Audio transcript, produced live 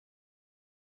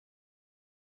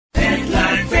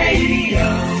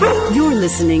You're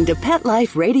listening to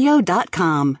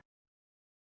PetLifeRadio.com.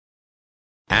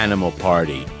 Animal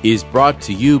Party is brought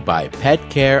to you by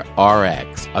PetCare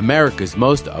RX, America's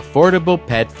most affordable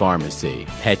pet pharmacy.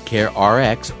 PetCare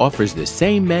RX offers the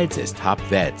same meds as top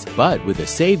vets, but with a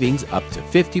savings up to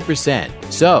 50%.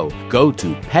 So, go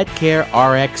to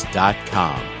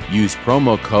PetCareRx.com. Use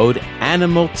promo code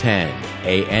ANIMAL10,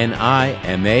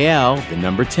 ANIMAL, the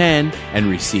number 10, and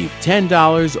receive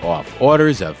 $10 off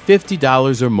orders of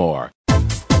 $50 or more.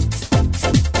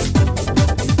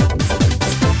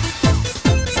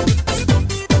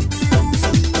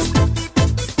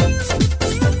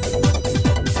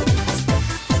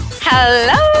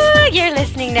 Hello, you're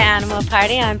listening to Animal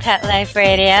Party on Pet Life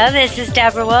Radio. This is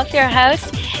Deborah Wolf, your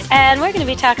host, and we're going to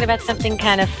be talking about something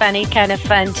kind of funny, kind of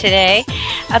fun today,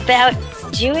 about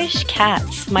Jewish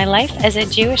cats. My life as a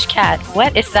Jewish cat.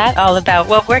 What is that all about?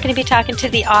 Well, we're going to be talking to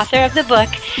the author of the book,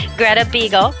 Greta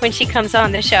Beagle, when she comes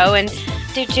on the show. And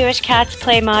do Jewish cats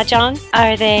play mahjong?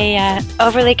 Are they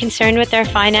overly concerned with their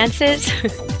finances?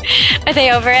 Are they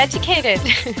overeducated?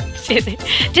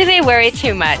 Do they worry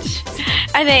too much?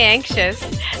 Are they anxious?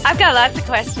 I've got lots of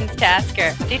questions to ask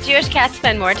her. Do Jewish cats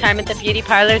spend more time at the beauty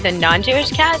parlor than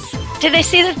non-Jewish cats? Do they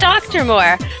see the doctor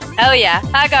more? Oh yeah,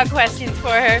 I got questions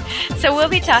for her. So we'll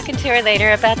be talking to her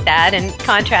later about that and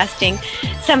contrasting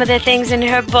some of the things in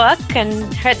her book.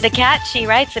 And the cat she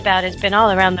writes about has been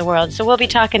all around the world. So we'll be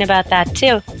talking about that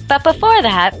too. But before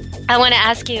that, I want to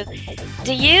ask you,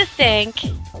 do you think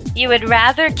you would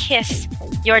rather kiss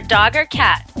your dog or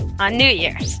cat on New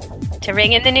Year's to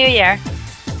ring in the new year?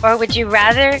 Or would you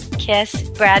rather kiss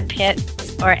Brad Pitt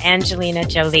or Angelina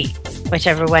Jolie?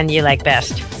 Whichever one you like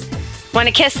best. Want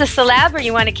to kiss the celeb or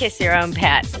you want to kiss your own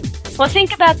pet? Well,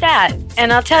 think about that.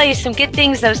 And I'll tell you some good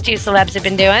things those two celebs have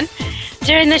been doing.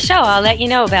 During the show, I'll let you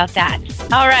know about that.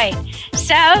 All right.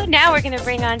 So now we're going to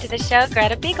bring on to the show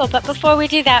Greta Beagle. But before we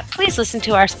do that, please listen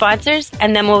to our sponsors.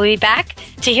 And then we'll be back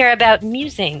to hear about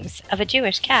musings of a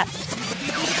Jewish cat.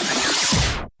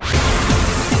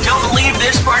 Don't leave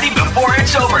this party before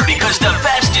it's over because the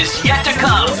best is yet to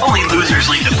come. Only losers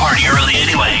leave the party early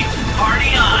anyway.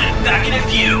 Party on. Back in a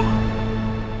few.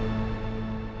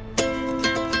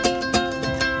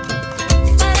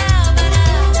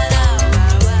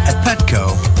 At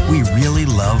Petco, we really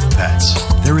love pets.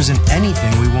 There isn't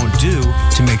anything we won't do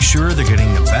to make sure they're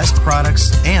getting the best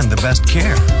products and the best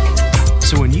care.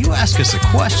 So when you ask us a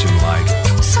question like,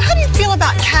 so how do you feel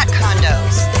about cat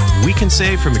condos? We can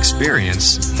say from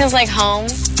experience, feels like home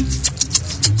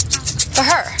for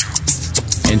her.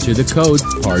 Enter the code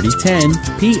PARTY10,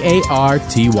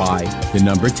 PARTY, the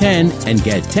number 10, and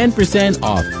get 10%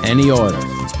 off any order.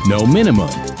 No minimum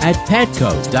at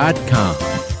petco.com.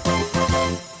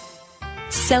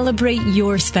 Celebrate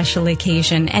your special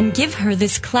occasion and give her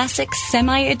this classic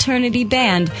semi-eternity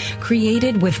band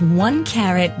created with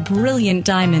 1-carat brilliant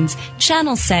diamonds,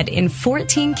 channel set in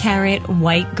 14-carat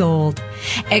white gold.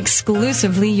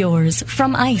 Exclusively yours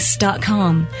from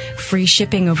ice.com. Free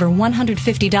shipping over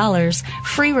 $150,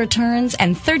 free returns,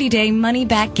 and 30-day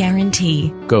money-back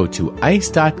guarantee. Go to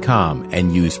ice.com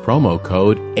and use promo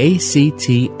code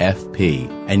ACTFP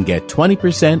and get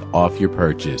 20% off your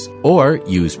purchase. Or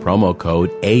use promo code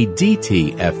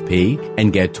ADTFP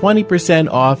and get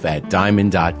 20% off at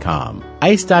diamond.com.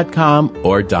 Ice.com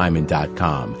or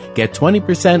diamond.com. Get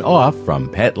 20% off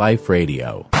from Pet Life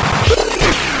Radio.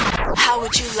 How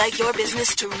would you like your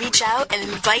business to reach out and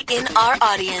invite in our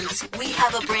audience? We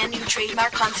have a brand new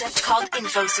trademark concept called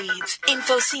InfoSeeds.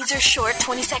 InfoSeeds are short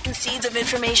 20-second seeds of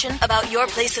information about your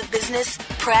place of business,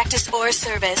 practice, or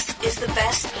service. Is the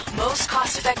best, most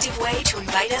cost-effective way to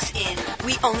invite us in.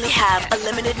 We only have a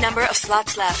limited number of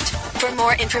slots left. For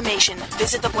more information,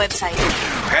 visit the website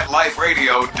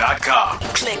PetLifeRadio.com.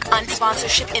 Click on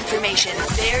sponsorship information.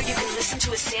 There you can listen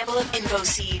to a sample of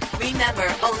InfoSeed.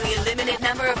 Remember, only a limited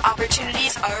number of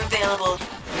opportunities are available.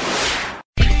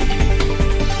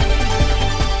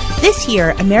 This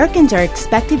year, Americans are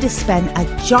expected to spend a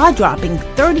jaw-dropping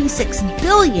 $36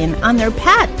 billion on their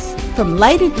pets. From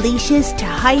lighted leashes to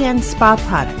high-end spa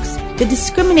products, the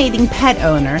discriminating pet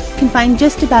owner can find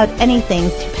just about anything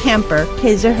to pamper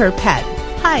his or her pet.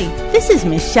 Hi, this is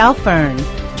Michelle Fern.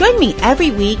 Join me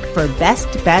every week for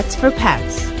Best Bets for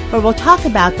Pets, where we'll talk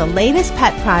about the latest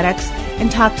pet products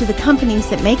and talk to the companies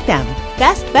that make them.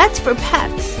 Best Bets for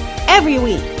Pets, every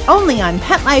week, only on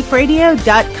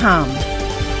PetLifeRadio.com.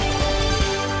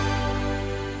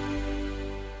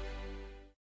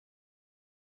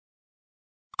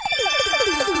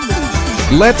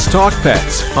 Let's Talk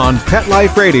Pets on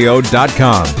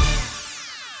PetLifeRadio.com.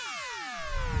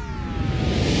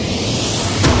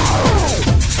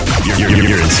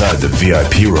 You're inside the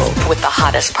VIP room. With the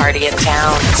hottest party in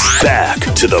town. Back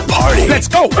to the party. Let's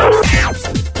go!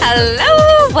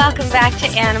 Hello! Welcome back to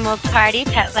Animal Party,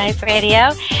 Pet Life Radio.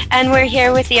 And we're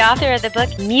here with the author of the book,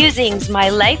 Musings, My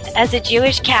Life as a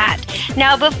Jewish Cat.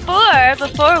 Now,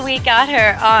 before we got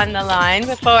her on the line,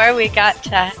 before we got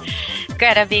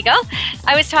Greta Beagle,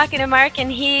 I was talking to Mark,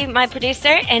 and my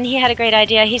producer, and he had a great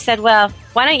idea. He said, well,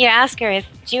 why don't you ask her if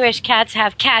Jewish cats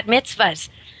have cat mitzvahs?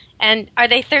 And are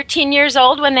they 13 years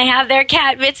old when they have their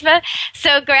cat mitzvah?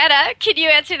 So, Greta, can you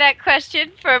answer that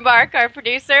question for Mark, our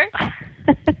producer?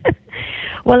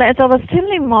 Well, as I was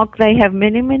telling Mark, they have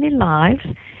many, many lives,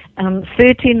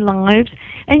 13 lives.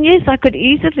 And yes, I could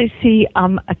easily see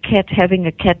a cat having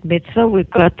a cat mitzvah. We've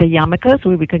got the yarmulkes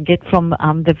where we can get from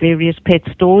the various pet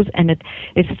stores, and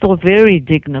it's still very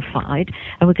dignified.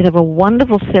 And we could have a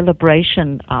wonderful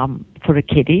celebration for a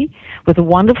kitty with a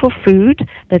wonderful food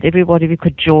that everybody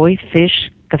could enjoy,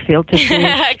 fish, gefilte fish.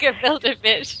 Gefilte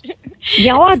fish.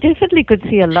 Yeah, I definitely could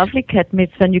see a lovely cat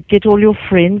mitzvah, and you get all your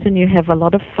friends, and you have a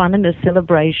lot of fun in a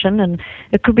celebration, and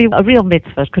it could be a real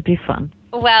mitzvah. It could be fun.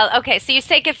 Well, okay, so you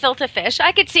say gefilte fish.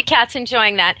 I could see cats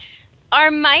enjoying that.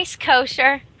 Are mice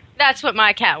kosher? That's what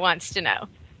my cat wants to know.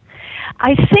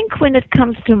 I think when it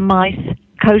comes to mice,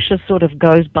 kosher sort of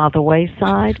goes by the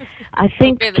wayside. I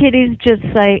think kitties just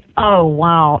say, oh,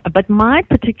 wow. But my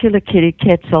particular kitty,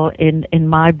 Quetzal, in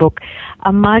my book,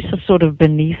 mice are sort of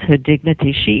beneath her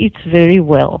dignity. She eats very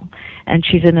well, and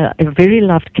she's in a very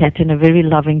loved cat in a very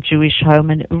loving Jewish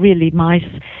home, and really mice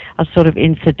are sort of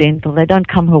incidental. They don't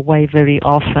come her way very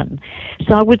often.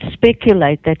 So I would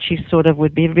speculate that she sort of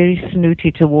would be very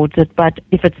snooty towards it, but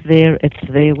if it's there, it's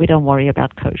there. We don't worry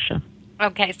about kosher.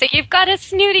 Okay, so you've got a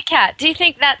snooty cat. Do you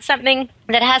think that's something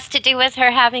that has to do with her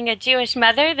having a Jewish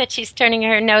mother, that she's turning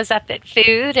her nose up at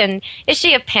food? And is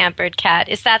she a pampered cat?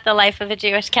 Is that the life of a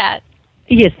Jewish cat?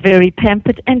 Yes, very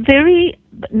pampered, and very,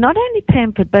 not only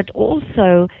pampered, but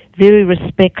also very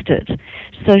respected.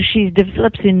 So she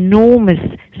develops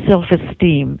enormous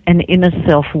self-esteem and inner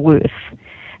self-worth.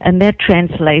 And that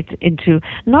translates into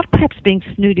not perhaps being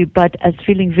snooty, but as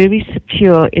feeling very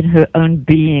secure in her own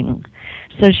being.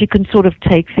 So she can sort of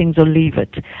take things or leave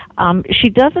it. She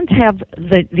doesn't have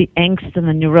the angst and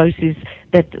the neuroses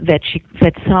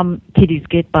that some kitties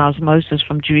get by osmosis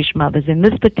from Jewish mothers. In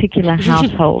this particular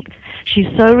household, she's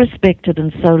so respected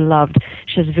and so loved.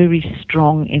 She has very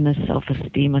strong inner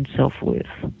self-esteem and self-worth.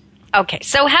 Okay,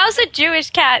 so how's a Jewish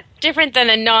cat different than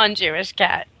a non-Jewish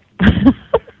cat?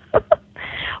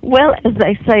 Well, as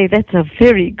they say, that's a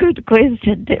very good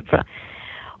question, Deborah.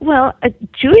 Well, a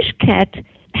Jewish cat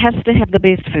has to have the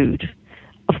best food.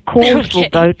 Of course, we'll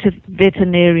go to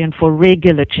veterinarian for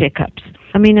regular checkups.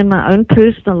 I mean, in my own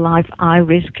personal life, I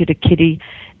rescued a kitty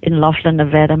in Laughlin,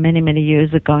 Nevada many, many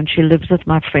years ago, and she lives with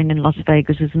my friend in Las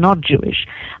Vegas who's not Jewish.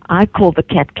 I call the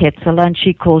cat Quetzal, and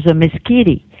she calls her Miss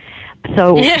Kitty.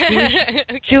 So,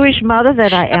 Jewish mother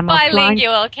that I am. A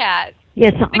bilingual cat.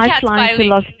 Yes, I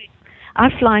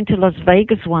fly into Las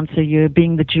Vegas once a year,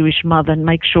 being the Jewish mother, and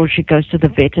make sure she goes to the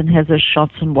vet and has her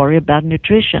shots and worry about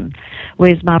nutrition.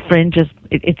 Whereas my friend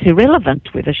it's irrelevant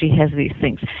whether she has these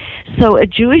things. So a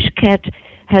Jewish cat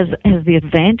has the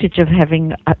advantage of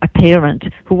having a parent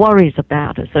who worries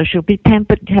about her. So she'll be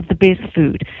pampered, have the best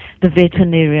food, the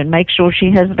veterinarian, make sure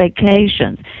she has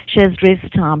vacations, she has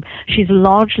rest time. She's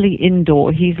largely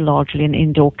indoor. He's largely an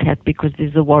indoor cat because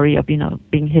there's a worry of,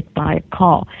 being hit by a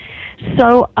car.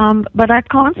 So, but I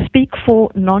can't speak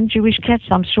for non-Jewish cats.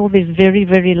 I'm sure there's very,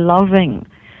 very loving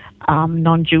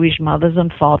non-Jewish mothers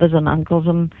and fathers and uncles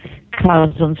and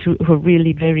cousins who are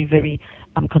really very, very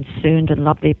concerned and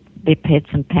love their pets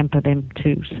and pamper them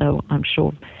too. So I'm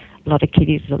sure a lot of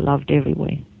kitties are loved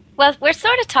everywhere. Well, we're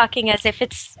sort of talking as if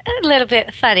it's a little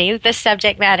bit funny, the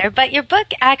subject matter, but your book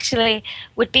actually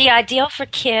would be ideal for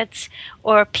kids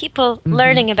or people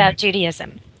learning about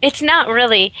Judaism. It's not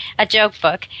really a joke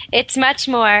book. It's much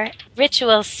more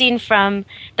rituals seen from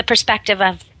the perspective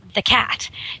of the cat.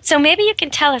 So maybe you can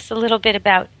tell us a little bit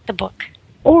about the book.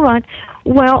 All right.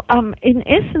 Well, in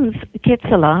essence,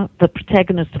 Quetzala, the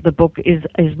protagonist of the book,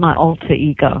 is my alter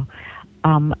ego.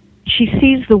 She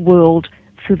sees the world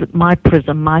through my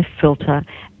prism, my filter,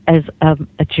 as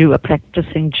a Jew, a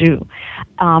practicing Jew.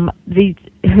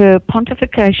 Her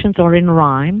pontifications are in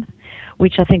rhyme,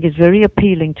 which I think is very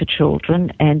appealing to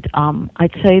children, and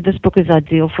I'd say this book is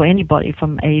ideal for anybody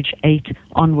from age 8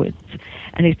 onwards.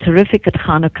 And it's terrific at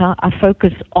Hanukkah. I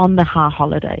focus on the high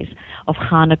holidays of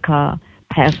Hanukkah,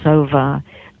 Passover,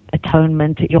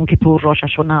 Atonement, Yom Kippur, Rosh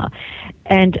Hashanah.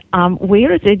 And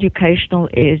where it's educational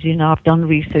is, I've done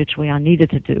research where I needed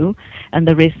to do, and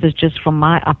the rest is just from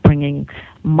my upbringing,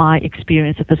 my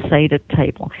experience at the Seder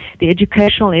table. The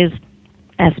educational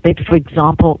aspect, for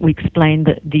example, we explain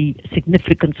the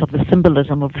significance of the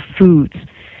symbolism of the foods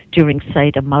during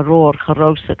Seder, maror,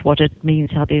 charoset, what it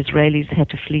means, how the Israelis had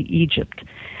to flee Egypt.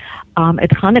 At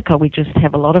Hanukkah, we just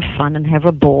have a lot of fun and have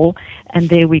a ball, and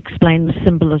there we explain the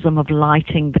symbolism of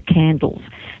lighting the candles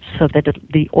so that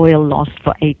the oil lasts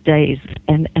for 8 days.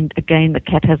 And again, the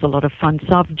cat has a lot of fun.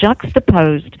 So I've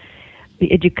juxtaposed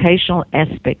the educational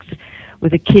aspects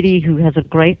with a kitty who has a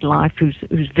great life, who's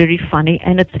very funny,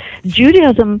 and it's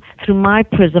Judaism through my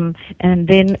prism, and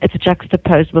then it's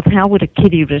juxtaposed with how would a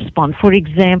kitty respond. For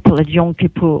example, at Yom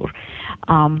Kippur,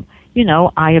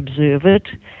 I observe it,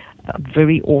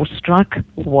 very awestruck,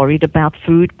 worried about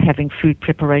food, having food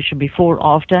preparation before,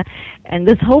 after, and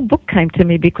this whole book came to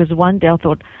me because one day I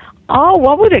thought, oh,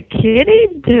 what would a kitty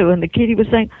do? And the kitty was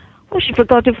saying, oh, she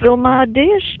forgot to fill my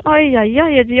dish.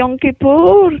 It's Yom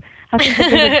Kippur. I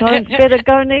think I better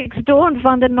go next door and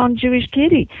find a non-Jewish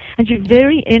kitty. And she's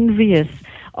very envious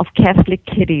of Catholic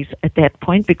kitties at that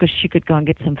point because she could go and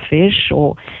get some fish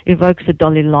or evokes the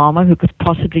Dalai Lama who could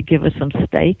possibly give her some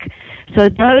steak. So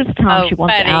at those times she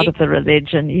wants out of the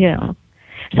religion, yeah.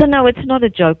 So no, it's not a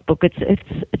joke book.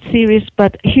 It's serious,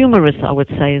 but humorous, I would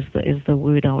say, is the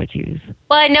word I would use.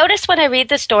 Well, I noticed when I read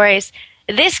the stories,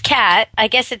 this cat, I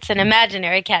guess it's an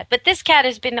imaginary cat, but this cat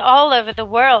has been all over the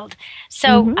world.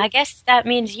 So I guess that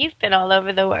means you've been all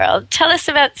over the world. Tell us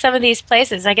about some of these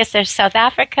places. I guess there's South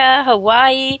Africa,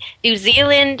 Hawaii, New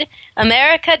Zealand,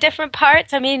 America, different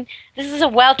parts. I mean, this is a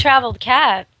well-traveled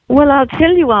cat. Well, I'll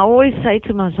tell you, I always say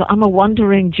to myself, I'm a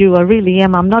wandering Jew. I really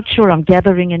am. I'm not sure I'm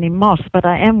gathering any moss, but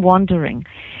I am wandering.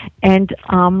 And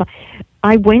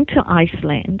I went to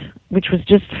Iceland, which was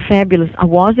just fabulous. I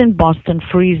was in Boston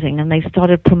freezing, and they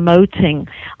started promoting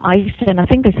Iceland. I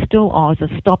think they still are as a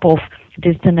stop-off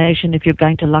destination if you're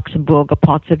going to Luxembourg or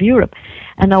parts of Europe.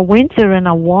 And I went there, and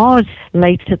I was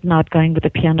late at night going with a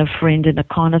piano friend in a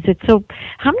car, and I said, so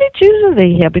how many Jews are there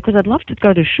here? Because I'd love to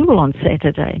go to shul on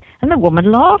Saturday. And the woman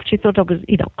laughed. She thought I was,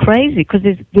 crazy, because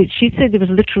she said there was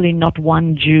literally not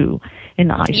one Jew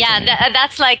in Iceland. Yeah,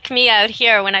 that's like me out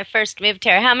here when I first moved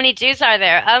here. How many Jews are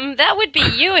there? That would be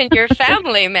you and your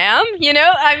family, ma'am.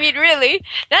 I mean, really,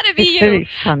 that'd be you. Very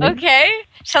funny. Okay.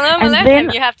 Shalom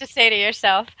Aleichem, you have to say to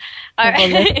yourself. All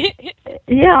right.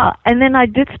 Yeah, and then I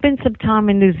did spend some time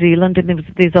in New Zealand, and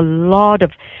there's a lot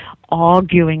of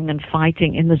arguing and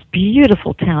fighting in this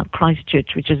beautiful town,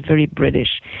 Christchurch, which is very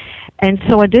British. And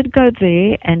so I did go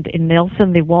there, and in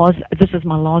Nelson this is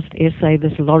my last essay,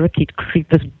 this lorikeet creek,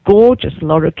 this gorgeous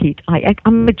lorikeet.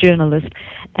 I'm a journalist,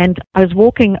 and I was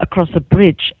walking across a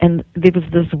bridge, and there was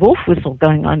this wolf whistle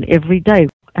going on every day.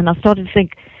 And I started to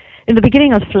think, in the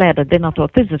beginning I was flattered, then I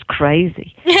thought, this is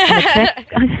crazy.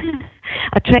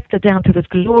 I tracked her down to this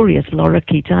glorious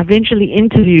lorikeet, and I eventually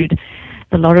interviewed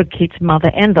the lorikeet's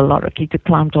mother and the lorikeet who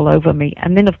climbed all over me.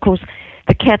 And then, of course,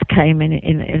 the cat came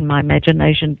in my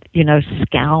imagination,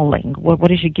 scowling.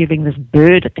 What is she giving this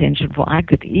bird attention for? I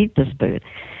could eat this bird.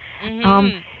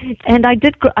 And I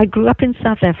grew up in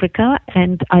South Africa,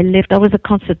 and I was a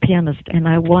concert pianist, and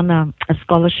I won a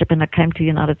scholarship, and I came to the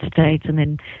United States and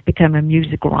then became a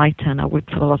music writer, and I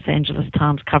worked for the Los Angeles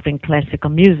Times covering classical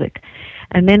music.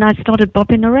 And then I started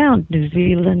bopping around New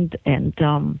Zealand, and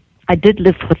I did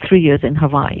live for 3 years in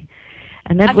Hawaii.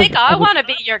 And I think I want to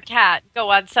be your cat, go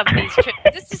on some of these trips.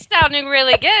 This is sounding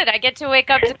really good. I get to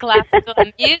wake up to classical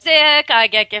music. I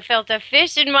get gefilte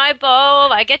fish in my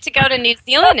bowl. I get to go to New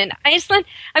Zealand and Iceland.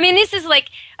 I mean, this is like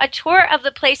a tour of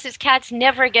the places cats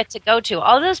never get to go to.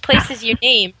 All those places you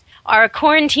named are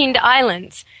quarantined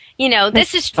islands.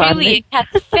 This is truly a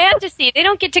cat's fantasy. They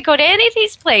don't get to go to any of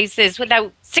these places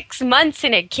without 6 months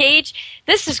in a cage.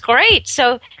 This is great.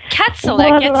 So Cat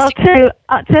Select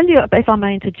I'll tell you, if I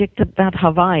may interject about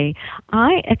Hawaii,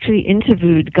 I actually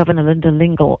interviewed Governor Linda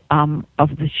Lingle,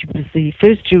 she was the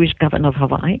first Jewish governor of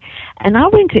Hawaii, and I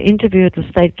went to interview at the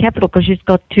state capitol because she's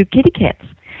got 2 kitty cats.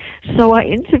 So I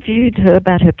interviewed her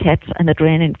about her cats, and it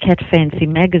ran in Cat Fancy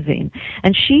magazine.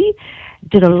 And she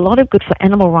did a lot of good for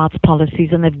animal rights policies,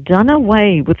 and they've done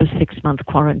away with the 6-month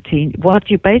quarantine.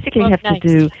 What you basically have to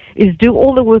do is do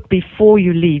all the work before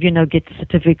you leave, get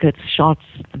certificates, shots,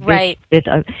 right,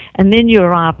 and then you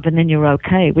arrive, and then you're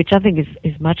okay, which I think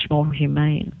is much more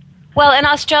humane. Well, and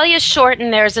Australia's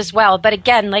shortened theirs as well. But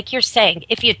again, like you're saying,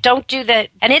 if you don't do that,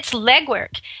 and it's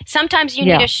legwork, sometimes you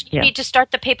need to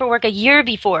start the paperwork a year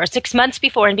before, 6 months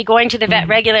before, and be going to the vet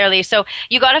regularly. So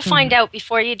you got to find out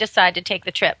before you decide to take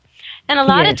the trip. And a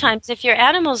lot of times, if your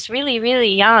animal's really,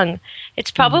 really young,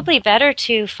 it's probably better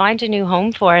to find a new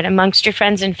home for it amongst your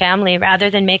friends and family rather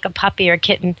than make a puppy or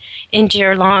kitten into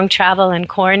your long travel and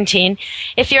quarantine.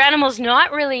 If your animal's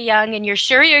not really young and you're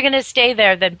sure you're going to stay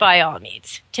there, then by all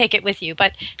means, take it with you.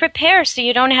 But prepare so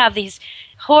you don't have these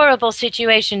horrible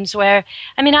situations where,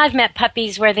 I mean, I've met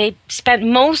puppies where they spent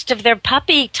most of their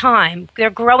puppy time,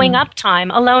 their growing up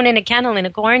time, alone in a kennel in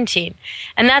a quarantine.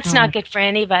 And that's not good for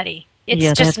anybody.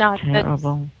 It's just not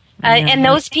terrible. good. And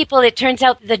those people, it turns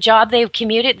out the job they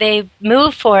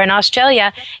moved for in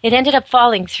Australia, it ended up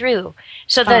falling through.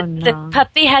 So the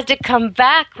puppy had to come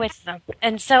back with them.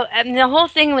 And so the whole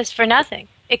thing was for nothing.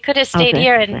 It could have stayed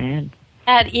here and...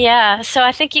 so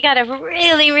I think you got to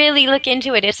really, really look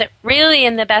into it. Is it really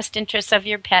in the best interest of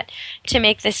your pet to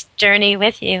make this journey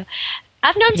with you?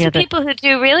 I've known some people who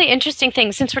do really interesting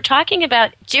things. Since we're talking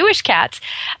about Jewish cats,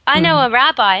 I know a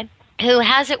rabbi who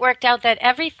has it worked out that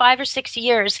every 5 or 6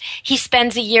 years he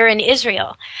spends a year in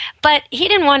Israel. But he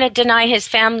didn't want to deny his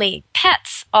family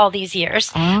pets all these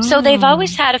years. So they've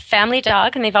always had a family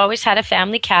dog and they've always had a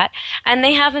family cat. And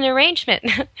they have an arrangement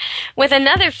with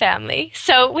another family,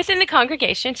 so within the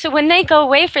congregation. So when they go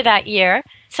away for that year,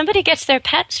 somebody gets their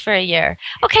pets for a year.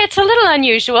 Okay, it's a little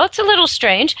unusual. It's a little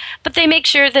strange. But they make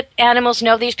sure that animals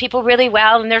know these people really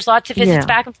well, and there's lots of visits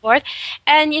back and forth.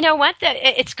 And you know what?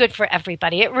 It's good for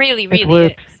everybody. It really, really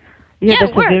is. Yeah,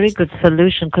 that's a very good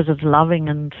solution because it's loving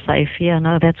and safe. Yeah,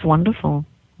 no, that's wonderful.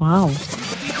 Wow.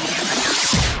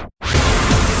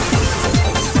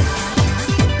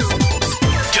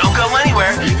 Don't go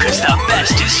anywhere, because the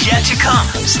best is yet to come.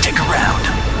 Stick around.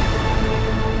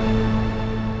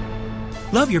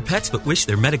 Love your pets but wish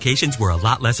their medications were a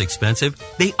lot less expensive?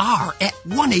 They are at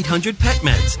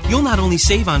 1-800-PET-MEDS. You'll not only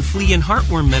save on flea and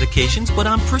heartworm medications, but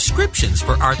on prescriptions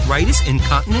for arthritis,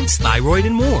 incontinence, thyroid,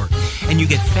 and more. And you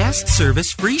get fast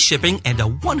service, free shipping, and a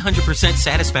 100%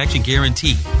 satisfaction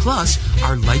guarantee. Plus,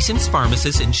 our licensed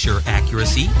pharmacists ensure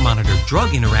accuracy, monitor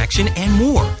drug interaction, and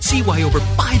more. See why over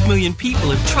 5 million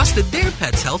people have trusted their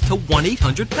pet's health to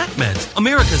 1-800-PET-MEDS,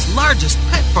 America's largest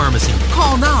pet pharmacy.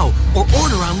 Call now or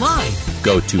order online.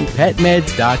 Go to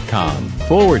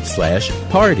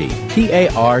petmeds.com/party, PARTY,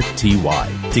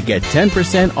 to get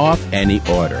 10% off any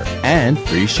order and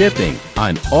free shipping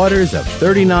on orders of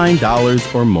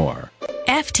 $39 or more.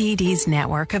 FTD's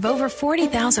network of over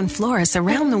 40,000 florists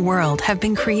around the world have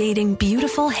been creating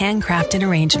beautiful handcrafted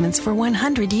arrangements for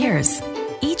 100 years.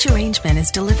 Each arrangement is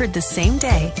delivered the same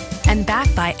day and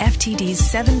backed by FTD's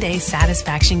 7-day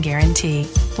satisfaction guarantee.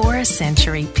 For a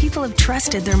century, people have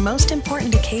trusted their most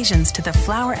important occasions to the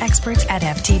flower experts at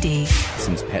FTD.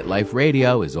 Since Pet Life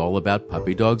Radio is all about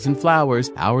puppy dogs and flowers,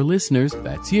 our listeners,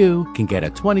 that's you, can get a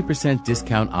 20%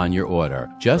 discount on your order.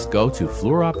 Just go to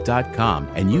Fluorop.com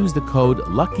and use the code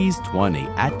LUCKIES20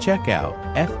 at checkout.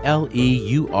 FLEUROP.com.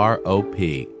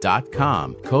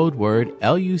 Code word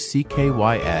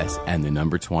LUCKYS and the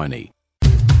number 20.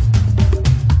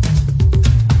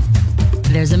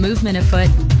 There's a movement afoot.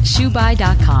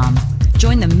 ShoeBuy.com.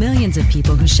 Join the millions of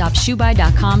people who shop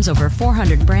ShoeBuy.com's over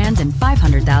 400 brands and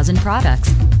 500,000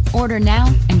 products. Order now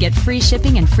and get free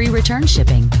shipping and free return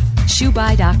shipping.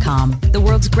 ShoeBuy.com, the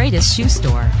world's greatest shoe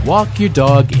store. Walk your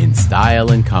dog in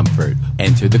style and comfort.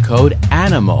 Enter the code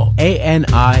ANIMAL,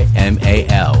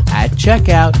 ANIMAL, at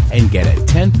checkout and get a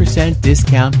 10%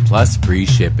 discount plus free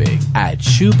shipping at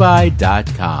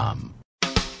ShoeBuy.com.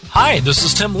 Hi, this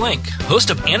is Tim Link, host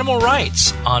of Animal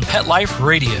Rights on Pet Life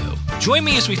Radio. Join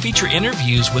me as we feature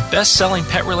interviews with best-selling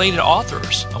pet-related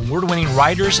authors, award-winning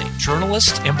writers,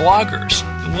 journalists, and bloggers.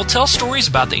 And we'll tell stories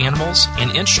about the animals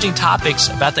and interesting topics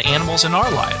about the animals in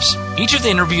our lives. Each of the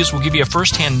interviews will give you a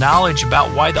first-hand knowledge about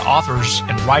why the authors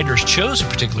and writers chose a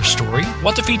particular story,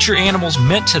 what the feature animals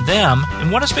meant to them,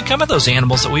 and what has become of those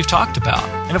animals that we've talked about.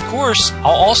 And of course, I'll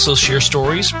also share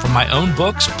stories from my own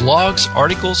books, blogs,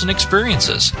 articles, and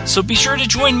experiences. So be sure to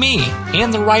join me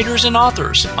and the writers and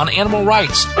authors on Animal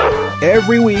Rights.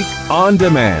 Every week on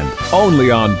demand,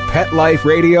 only on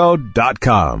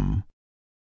PetLifeRadio.com.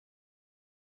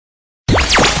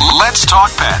 Let's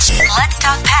talk pets. Let's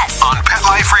talk pets On Pet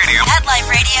Life Radio. Pet Life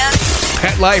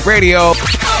Radio.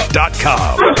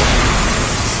 PetLifeRadio.com.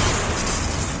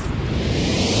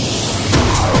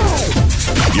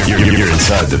 You're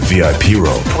inside the VIP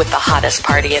room. with the hottest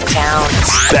party in town.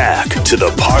 Back to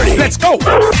the party. Let's go!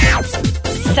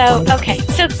 So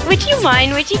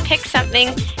would you pick something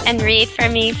and read for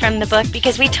me from the book?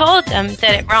 Because we told them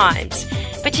that it rhymes,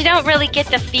 but you don't really get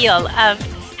the feel of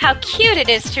how cute it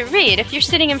is to read. If you're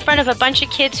sitting in front of a bunch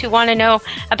of kids who want to know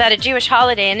about a Jewish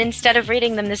holiday, and instead of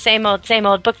reading them the same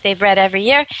old book they've read every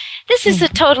year, this is a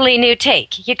totally new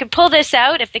take. You could pull this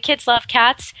out if the kids love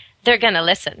cats. they're going to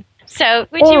listen. So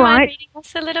would you mind reading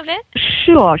us a little bit?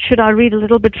 Sure. Should I read a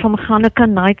little bit from Hanukkah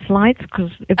Night's Lights?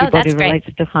 Because everybody relates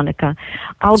to Hanukkah.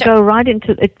 I'll go right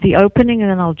into the opening and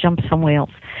then I'll jump somewhere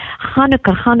else.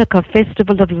 Hanukkah, Hanukkah,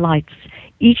 Festival of Lights.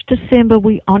 Each December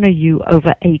we honor you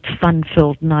over 8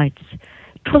 fun-filled nights.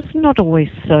 'Twas not always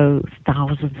so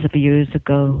thousands of years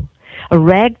ago. A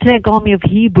ragtag army of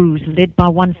Hebrews led by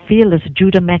one fearless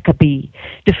Judah Maccabee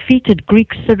defeated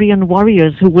Greek Syrian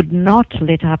warriors who would not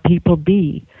let our people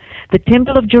be. The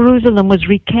Temple of Jerusalem was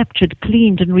recaptured,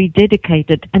 cleaned, and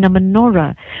rededicated, and a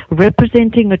menorah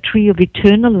representing a tree of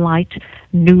eternal light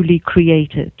newly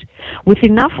created. With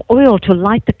enough oil to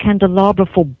light the candelabra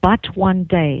for but one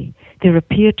day, there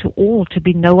appeared to all to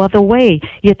be no other way,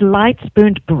 yet lights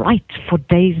burned bright for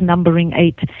days numbering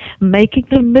 8, making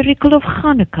the miracle of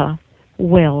Hanukkah,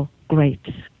 well, great.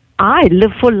 I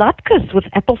live for latkes with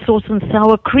applesauce and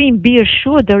sour cream. Be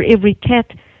assured they're every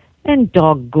cat and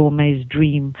dog gourmet's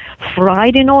dream.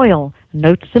 Fried in oil,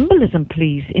 note symbolism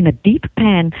please, in a deep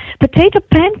pan. Potato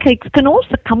pancakes can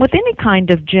also come with any kind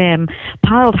of jam.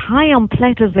 Piled high on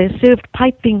platters, they're served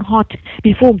piping hot.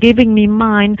 Before giving me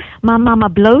mine, my mama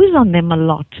blows on them a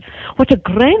lot. What a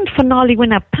grand finale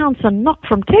when I pounce and knock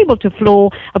from table to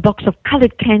floor a box of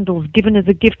colored candles given as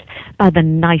a gift by the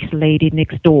nice lady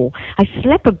next door. I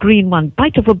slap a green one,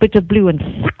 bite of a bit of blue, and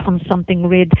suck on something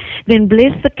red. Then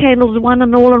bless the candles one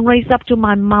and all and race up to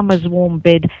my mama's warm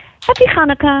bed. Happy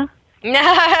Hanukkah.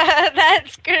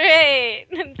 That's great.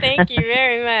 Thank you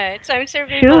very much. I'm sure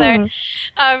people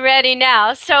are ready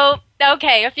now. So,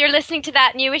 okay, if you're listening to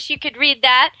that and you wish you could read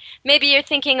that, maybe you're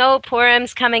thinking, oh,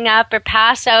 Purim's coming up or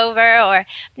Passover, or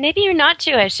maybe you're not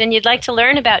Jewish and you'd like to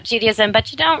learn about Judaism,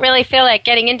 but you don't really feel like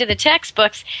getting into the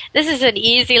textbooks. This is an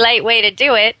easy, light way to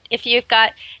do it. If you've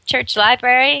got church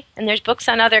library and there's books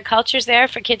on other cultures there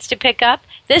for kids to pick up,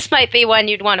 this might be one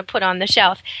you'd want to put on the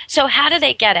shelf. So how do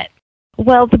they get it?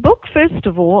 Well, the book, first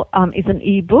of all, is an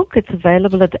e-book. It's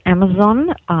available at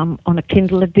Amazon on a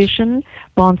Kindle edition,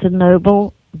 Barnes &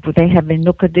 Noble. They have their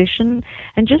Nook edition.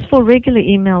 And just for regular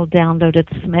email download at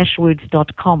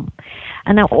smashwords.com.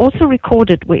 And I also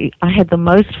recorded where I had the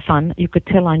most fun. You could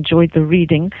tell I enjoyed the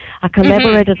reading. I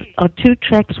collaborated on 2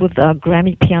 tracks with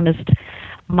Grammy pianist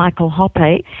Michael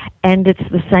Hoppe, and it's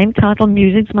the same title,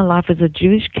 Musings My Life as a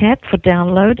Jewish Cat, for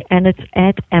download, and it's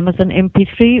at Amazon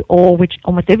MP3, or which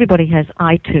almost everybody has,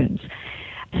 iTunes.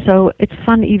 So it's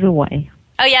fun either way.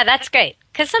 Oh, yeah, that's great,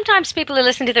 because sometimes people who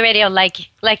listen to the radio like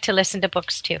to listen to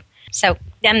books, too. So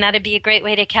then that'd be a great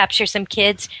way to capture some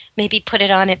kids, maybe put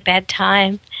it on at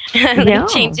bedtime,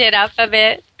 change it up a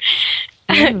bit.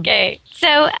 Okay,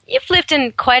 so you've lived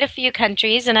in quite a few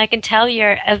countries, and I can tell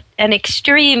you're an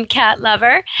extreme cat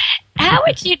lover. How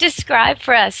would you describe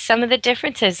for us some of the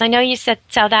differences? I know you said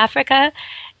South Africa,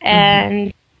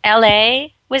 and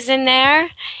L.A. was in there,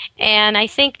 and I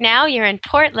think now you're in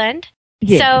Portland.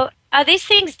 Yeah. So are these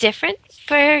things different?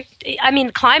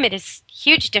 Climate is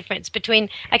huge difference between,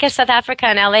 I guess South Africa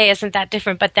and L.A. isn't that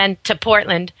different, but then to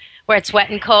Portland, where it's wet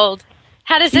and cold.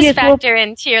 How does this factor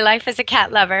into your life as a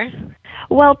cat lover?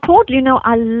 Well, Port,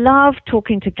 I love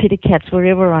talking to kitty cats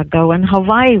wherever I go, and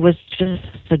Hawaii was just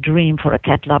a dream for a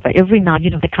cat lover. Every night,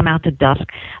 they come out at dusk.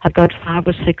 I go 5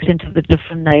 or 6 into the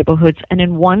different neighborhoods, and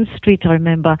in one street, I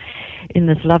remember, in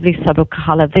this lovely suburb,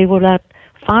 Kahala, there were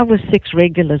 5 or 6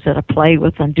 regulars that I play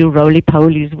with and do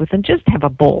roly-polies with and just have a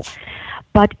ball.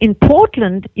 But in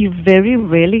Portland, you very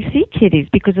rarely see kitties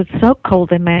because it's so cold.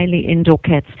 They're mainly indoor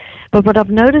cats. But what I've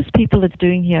noticed people are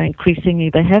doing here increasingly,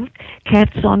 they have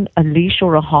cats on a leash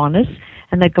or a harness,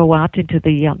 and they go out into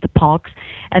the parks.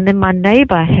 And then my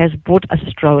neighbor has bought a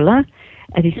stroller,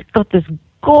 and he's got this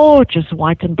gorgeous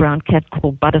white and brown cat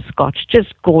called Butterscotch,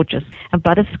 just gorgeous. And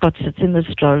Butterscotch sits in the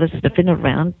stroller sniffing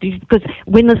around, because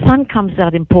when the sun comes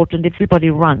out in Portland, everybody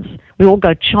runs. We all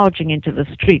go charging into the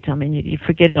street. I mean, you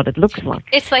forget what it looks like.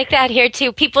 It's like that here,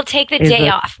 too. People take the day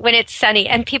off when it's sunny,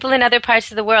 and people in other parts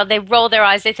of the world, they roll their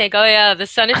eyes. They think, oh, yeah, the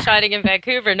sun is shining in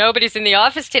Vancouver. Nobody's in the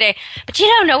office today. But you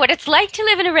don't know what it's like to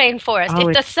live in a rainforest.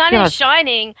 If the sun is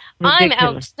shining, ridiculous.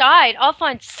 I'm outside. I'll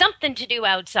find something to do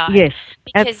outside. Yes,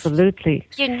 absolutely.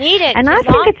 You need it. And I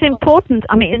think it's important.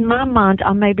 I mean, in my mind,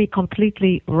 I may be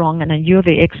completely wrong, and you're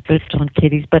the expert on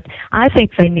kitties, but I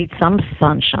think they need some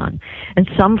sunshine and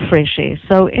some fresh air.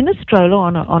 So in a stroller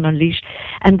on a leash.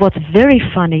 And what's very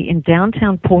funny, in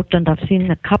downtown Portland, I've seen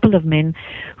a couple of men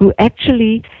who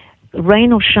actually,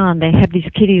 rain or shine, they have these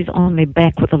kitties on their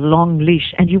back with a long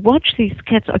leash. And you watch these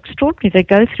cats, extraordinary. They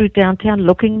go through downtown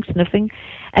looking, sniffing,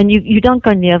 And you don't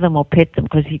go near them or pet them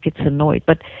because he gets annoyed.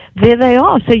 But there they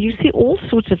are. So you see all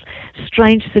sorts of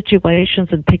strange situations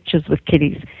and pictures with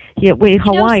kitties. Yeah,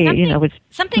 Hawaii, it's...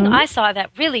 Something I saw that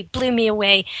really blew me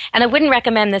away, and I wouldn't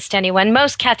recommend this to anyone.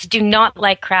 Most cats do not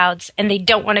like crowds, and they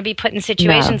don't want to be put in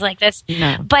situations like this.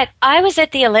 No. But I was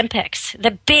at the Olympics,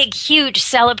 the big, huge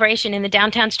celebration in the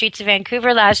downtown streets of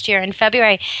Vancouver last year in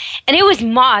February, and it was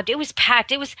mobbed. It was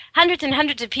packed. It was hundreds and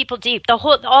hundreds of people deep.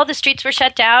 All the streets were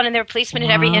shut down, and there were policemen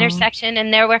at every intersection,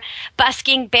 and there were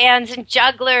busking bands and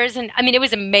jugglers, and I mean, it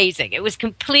was amazing. It was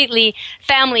completely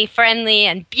family-friendly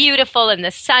and beautiful, and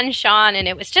the sun shone, and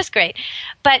it was just great.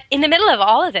 But in the middle of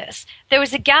all of this, there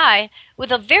was a guy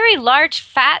with a very large,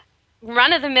 fat,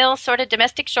 run-of-the-mill sort of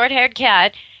domestic short-haired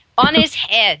cat on his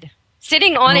head,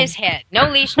 sitting on his head. No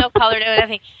leash, no collar, no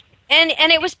nothing. And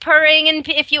it was purring, and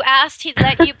if you asked, he'd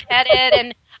let you pet it.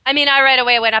 And I mean, I right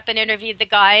away went up and interviewed the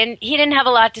guy, and he didn't have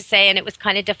a lot to say, and it was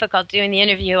kind of difficult doing the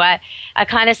interview. I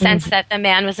kind of sensed that the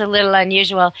man was a little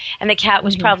unusual, and the cat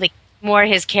was probably more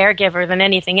his caregiver than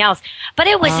anything else. But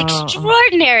it was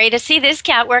extraordinary to see this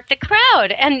cat work the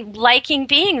crowd and liking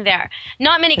being there.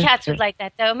 Not many cats would like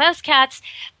that, though. Most cats,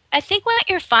 I think what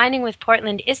you're finding with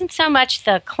Portland isn't so much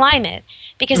the climate,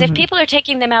 because if people are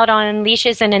taking them out on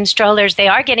leashes and in strollers, they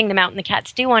are getting them out, and the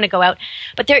cats do want to go out.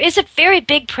 But there is a very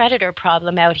big predator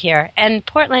problem out here, and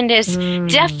Portland is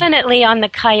definitely on the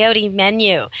coyote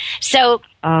menu. So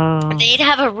they'd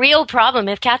have a real problem.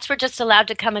 If cats were just allowed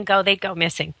to come and go, they'd go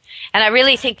missing. And I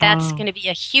really think that's going to be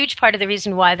a huge part of the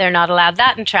reason why they're not allowed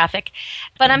that in traffic.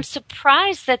 But I'm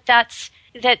surprised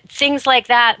that things like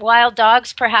that, wild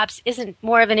dogs perhaps, isn't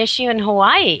more of an issue in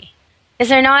Hawaii. Is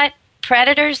there not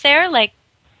predators there, like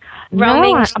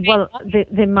roaming?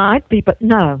 There might be, but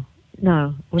no.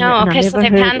 Okay, so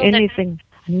they've handled anything.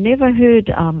 I never heard,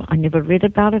 I never read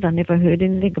about it, I never heard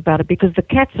anything about it, because the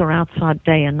cats are outside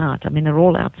day and night. I mean, they're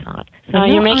all outside. So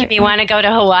you're making me want to go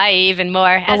to Hawaii even more.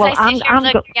 As I sit here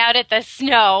looking out at the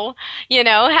snow,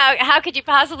 how could you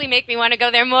possibly make me want to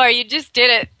go there more? You just did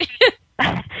it.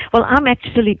 Well, I'm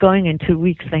actually going in 2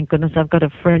 weeks, thank goodness. I've got a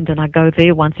friend, and I go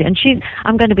there once a year. And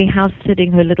I'm going to be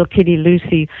house-sitting her little kitty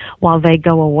Lucy while they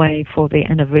go away for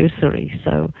their anniversary.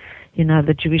 So,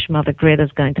 the Jewish mother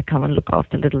Greta's going to come and look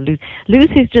after little Lucy.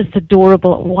 Lucy's just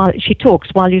adorable. While she talks,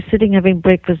 while you're sitting having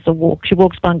breakfast or walk, she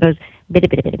walks by and goes, biddy,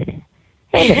 biddy, biddy,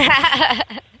 biddy.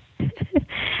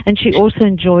 And she also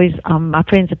enjoys, my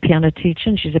friend's a piano teacher,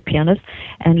 and she's a pianist,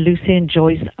 and Lucy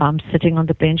enjoys sitting on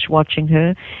the bench watching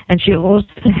her. And she also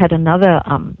had another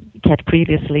cat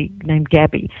previously named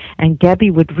Gabby, and Gabby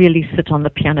would really sit on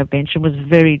the piano bench and was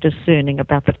very discerning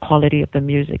about the quality of the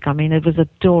music. I mean, it was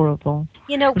adorable.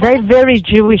 They're very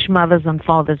Jewish mothers and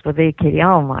fathers with their kitty.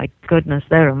 Oh, my goodness,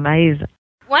 they're amazing.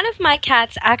 One of my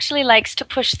cats actually likes to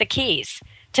push the keys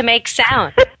to make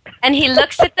sound. And he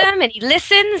looks at them and he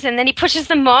listens, and then he pushes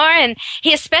them more, and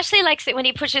he especially likes it when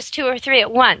he pushes 2 or 3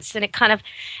 at once, and it kind of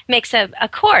makes a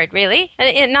chord, really.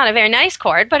 Not a very nice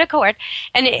chord, but a chord.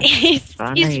 And he's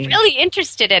really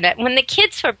interested in it. When the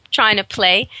kids are trying to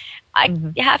play, I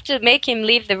have to make him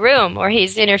leave the room or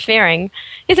he's interfering.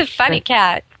 He's a funny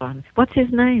cat. Fun. What's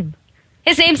his name?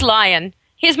 His name's Lion.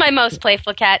 He's my most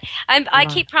playful cat. I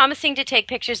keep promising to take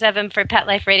pictures of him for Pet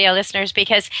Life Radio listeners,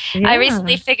 because I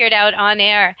recently figured out on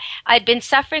air I'd been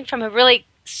suffering from a really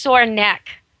sore neck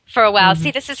for a while.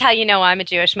 See, this is how you know I'm a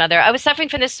Jewish mother. I was suffering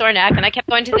from this sore neck, and I kept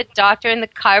going to the doctor and the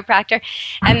chiropractor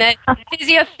and the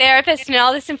physiotherapist and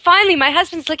all this. And finally, my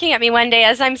husband's looking at me one day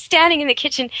as I'm standing in the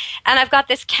kitchen, and I've got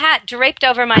this cat draped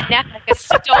over my neck like a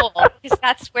stole, because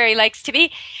that's where he likes to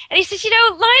be. And he says,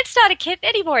 Lion's not a kid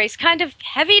anymore. He's kind of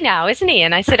heavy now, isn't he?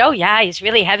 And I said, oh, yeah, he's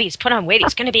really heavy. He's put on weight.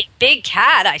 He's going to be a big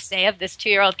cat, I say, of this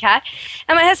 2-year-old cat.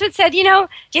 And my husband said, do you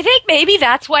think maybe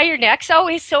that's why your neck's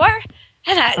always sore?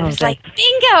 And I was like,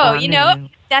 bingo,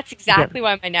 that's exactly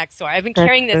why my neck's sore. I've been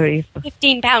carrying this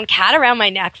 15-pound cat around my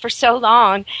neck for so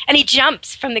long, and he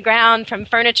jumps from the ground, from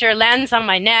furniture, lands on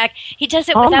my neck. He does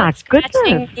it without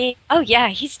scratching me. Oh, yeah,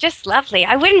 he's just lovely.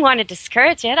 I wouldn't want to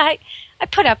discourage it. I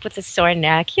put up with a sore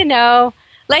neck,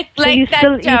 like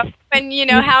that joke.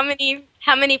 And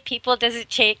how many people does it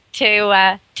take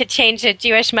to change a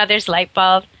Jewish mother's light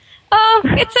bulb? Oh,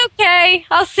 it's okay.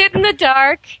 I'll sit in the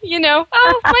dark,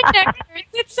 Oh, my neck hurts.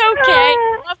 It's okay.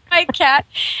 I love my cat.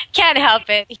 Can't help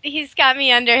it. He's got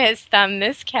me under his thumb,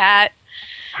 this cat.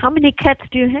 How many cats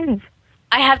do you have?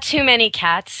 I have too many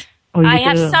cats. Oh, I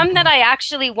have some that I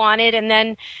actually wanted, and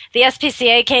then the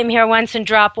SPCA came here once and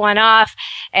dropped one off,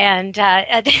 and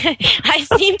I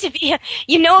seem to be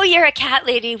you're a cat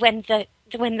lady when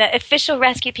the official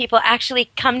rescue people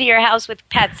actually come to your house with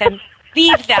pets, and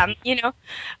leave them,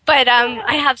 But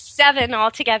I have 7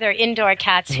 altogether indoor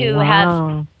cats who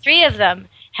have 3 of them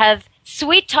have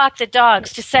sweet-talked the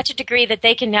dogs to such a degree that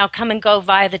they can now come and go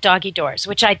via the doggy doors,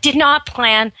 which I did not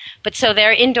plan, but so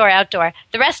they're indoor, outdoor.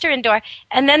 The rest are indoor.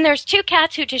 And then there's 2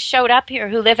 cats who just showed up here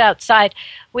who live outside.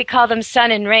 We call them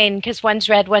Sun and Rain because one's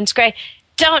red, one's gray.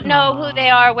 Don't know who they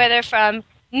are, where they're from.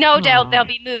 No doubt they'll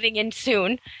be moving in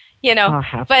soon,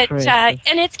 But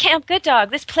and it's Camp Good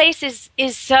Dog. This place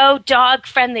is so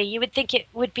dog-friendly. You would think it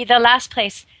would be the last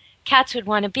place cats would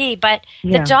want to be, but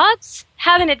the dogs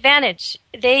have an advantage.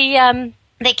 They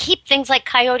keep things like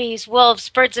coyotes, wolves,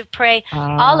 birds of prey,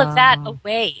 all of that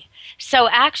away. So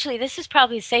actually, this is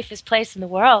probably the safest place in the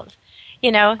world,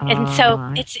 And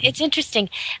so it's interesting.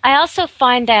 I also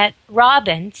find that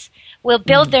robins will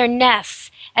build their nests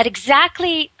at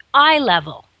exactly eye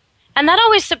level. And that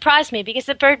always surprised me because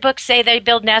the bird books say they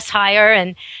build nests higher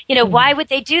and, why would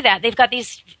they do that? They've got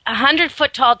these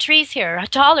 100-foot tall trees here,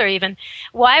 taller even.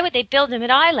 Why would they build them at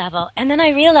eye level? And then I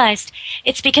realized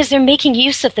it's because they're making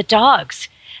use of the dogs.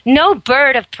 No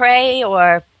bird of prey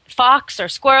or fox or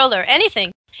squirrel or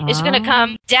anything is going to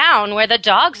come down where the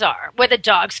dogs are, where the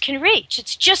dogs can reach.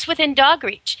 It's just within dog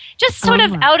reach, just sort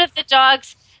of out of the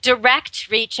dog's direct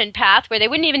reach and path where they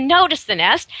wouldn't even notice the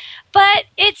nest, but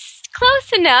it's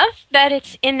close enough that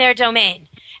it's in their domain.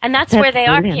 And that's where they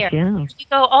are here. Yeah. You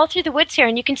go all through the woods here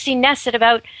and you can see nests at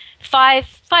about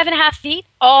 5.5 feet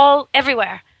all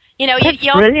everywhere. That's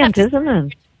brilliant, isn't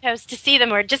it? To see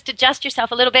them or just adjust yourself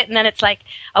a little bit and then it's like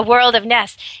a world of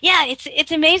nests. Yeah,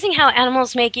 it's amazing how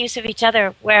animals make use of each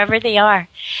other wherever they are.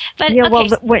 But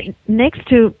next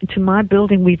to my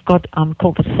building we've got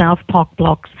called the South Park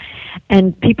blocks,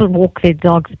 and people walk their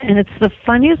dogs, and it's the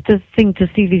funniest thing to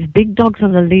see these big dogs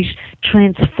on a leash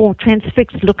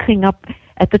transfixed looking up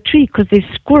at the tree because there's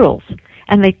squirrels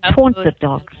and they taunt the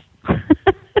dogs.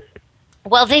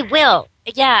 Well, they will.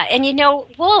 Yeah, and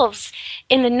wolves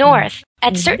in the north,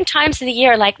 at certain times of the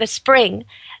year, like the spring,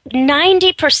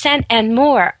 90% and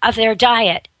more of their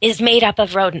diet is made up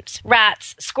of rodents,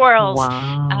 rats, squirrels,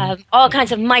 all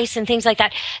kinds of mice and things like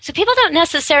that. So people don't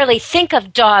necessarily think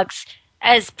of dogs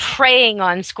as preying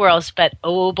on squirrels, but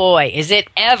oh boy, is it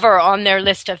ever on their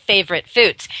list of favorite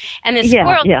foods. And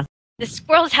the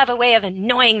squirrels have a way of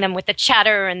annoying them with the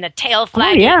chatter and the tail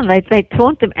flagging. Oh, yeah, they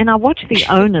taunt them. And I watch the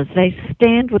owners. They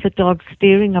stand with the dog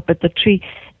staring up at the tree,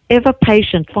 ever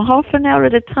patient, for half an hour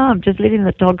at a time, just letting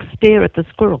the dog stare at the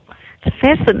squirrel. It's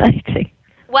fascinating.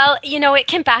 Well, it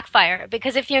can backfire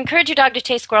because if you encourage your dog to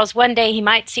chase squirrels, one day he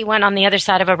might see one on the other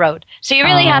side of a road. So you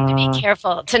really have to be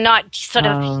careful to not sort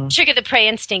of trigger the prey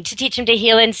instinct, to teach him to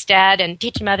heel instead and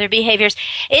teach him other behaviors.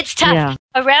 It's tough. Yeah.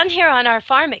 Around here on our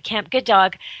farm at Camp Good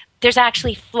Dog, there's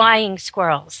actually flying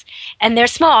squirrels. And they're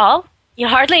small. You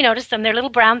hardly notice them. They're little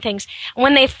brown things.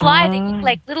 When they fly, they look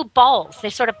like little balls. They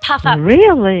sort of puff up.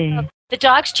 Really? The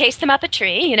dogs chase them up a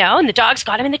tree, and the dogs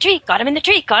got him in the tree, got him in the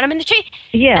tree, got him in the tree.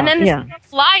 Yeah, and then the squirrel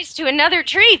flies to another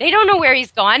tree. They don't know where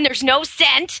he's gone. There's no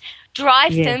scent.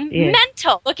 Drives them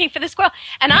mental looking for the squirrel.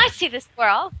 And I see the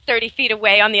squirrel 30 feet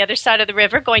away on the other side of the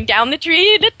river going down the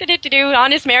tree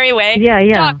on his merry way. Yeah.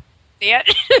 Dog see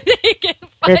it.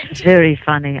 That's very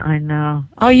funny, I know.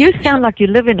 Oh, you sound like you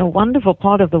live in a wonderful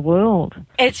part of the world.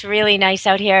 It's really nice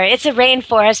out here. It's a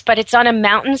rainforest, but it's on a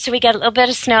mountain, so we get a little bit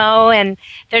of snow, and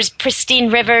there's pristine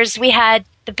rivers. We had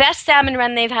the best salmon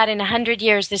run they've had in 100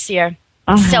 years this year.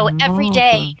 So every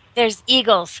day there's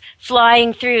eagles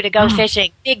flying through to go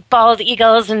fishing, big bald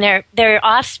eagles, and their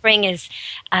offspring is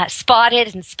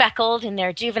spotted and speckled in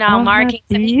their juvenile markings.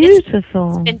 I mean,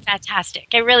 beautiful. It's been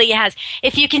fantastic. It really has.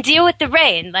 If you can deal with the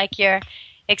rain like you're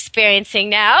experiencing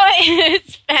now,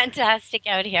 it's fantastic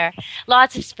out here.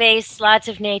 Lots of space, lots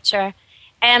of nature,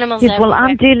 animals everywhere. Well,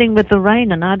 I'm dealing with the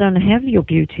rain, and I don't have your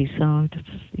beauty, so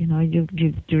you're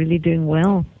really doing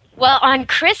well. Well, on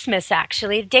Christmas,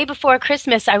 actually, the day before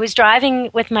Christmas, I was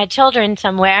driving with my children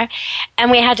somewhere,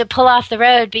 and we had to pull off the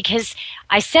road because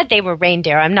I said they were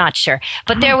reindeer. I'm not sure.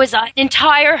 But there was an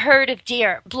entire herd of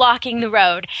deer blocking the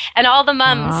road, and all the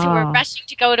mums who were rushing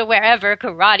to go to wherever,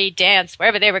 karate, dance,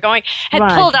 wherever they were going, had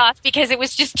pulled off because it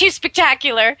was just too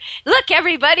spectacular. Look,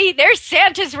 everybody, there's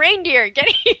Santa's reindeer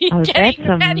getting that's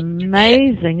ready.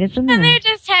 Amazing, isn't it? And they're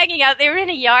just hanging out. They were in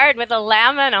a yard with a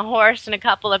llama and a horse and a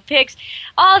couple of pigs,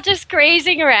 all just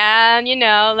grazing around,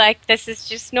 like this is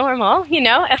just normal,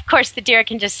 Of course, the deer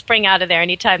can just spring out of there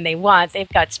anytime they want. They've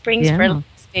got springs for lungs,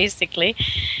 basically.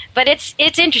 But it's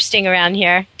interesting around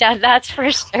here. That's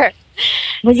for sure.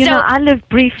 Well, I lived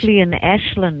briefly in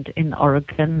Ashland in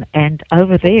Oregon, and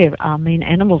over there,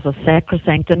 animals are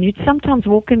sacrosanct, and you'd sometimes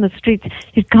walk in the streets,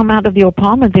 you'd come out of your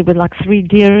apartment, there were like 3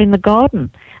 deer in the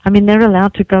garden. I mean, they're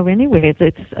allowed to go anywhere.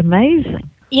 It's amazing.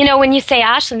 You know, when you say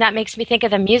Ashland, that makes me think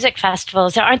of the music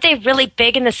festivals. Aren't they really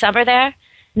big in the summer there?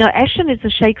 No, Ashland is the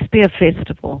Shakespeare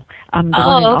Festival, the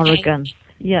one in Oregon.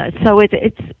 Yeah, so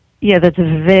that's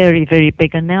very, very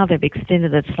big. And now they've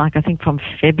extended it. It's like, I think, from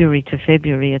February to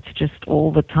February. It's just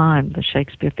all the time, the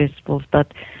Shakespeare festivals.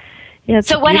 But, yeah, it's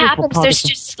so what happens? There's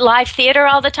just live theater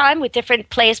all the time with different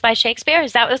plays by Shakespeare?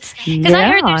 Is that what's... Because I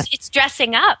heard it's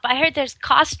dressing up. I heard there's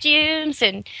costumes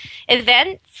and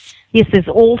events. Yes, there's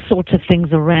all sorts of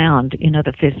things around,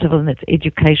 the festival, and it's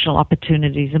educational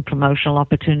opportunities and promotional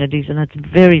opportunities, and it's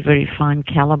very, very fine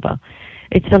caliber.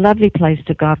 It's a lovely place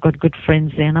to go. I've got good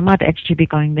friends there, and I might actually be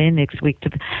going there next week.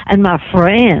 And my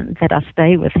friend that I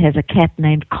stay with has a cat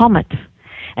named Comet,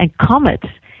 and Comet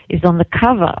is on the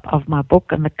cover of my book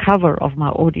and the cover of my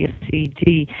audio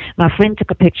CD. My friend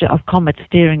took a picture of Comet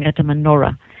staring at a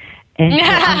menorah. And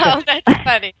that's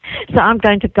funny. So I'm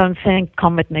going to go and thank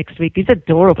Comet next week. He's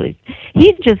adorable.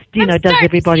 He just, does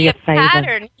everybody a favor.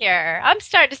 Pattern here. I'm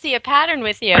starting to see a pattern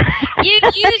with you. You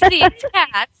use these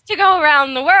cats to go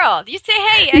around the world. You say,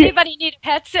 hey, anybody need a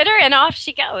pet sitter? And off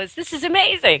she goes. This is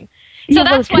amazing. So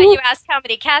that's why you asked how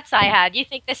many cats I had. You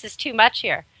think this is too much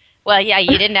here. Well, yeah,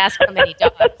 you didn't ask how many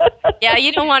dogs. Yeah,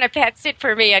 you don't want a pet sit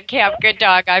for me at Camp Good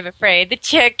Dog, I'm afraid. The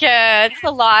chickens, the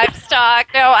livestock.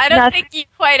 No, I don't think you're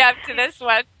quite up to this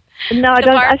one. No, I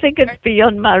don't. I think it's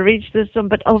beyond my reach, this one.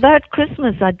 But although at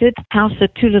Christmas I did house the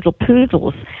two little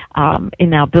poodles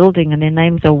in our building, and their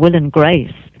names are Will and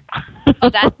Grace. Oh,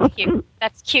 that's cute.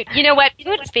 That's cute. You know what?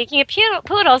 Speaking of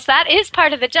poodles, that is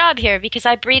part of the job here because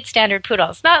I breed standard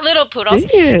poodles. Not little poodles,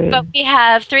 but we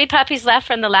have 3 puppies left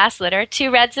from the last litter, 2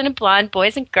 reds and a blonde,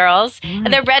 boys and girls.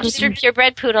 And they're registered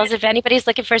purebred poodles. If anybody's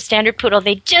looking for a standard poodle,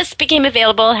 they just became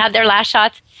available, had their last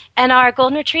shots. And our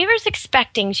golden retriever's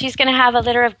expecting. She's going to have a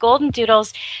litter of golden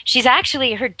doodles. She's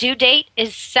actually, her due date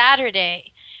is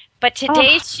Saturday. But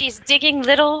today she's digging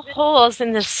little holes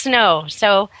in the snow.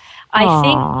 So I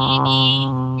think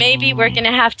maybe we're going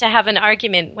to have an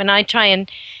argument when I try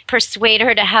and persuade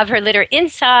her to have her litter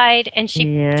inside and she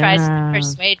tries to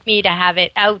persuade me to have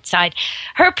it outside.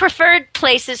 Her preferred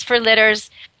places for litters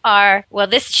are,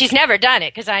 she's never done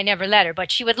it because I never let her,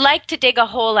 but she would like to dig a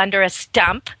hole under a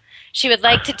stump. She would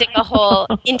like to dig a hole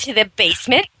into the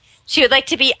basement. She would like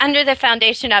to be under the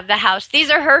foundation of the house. These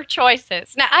are her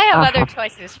choices. Now, I have other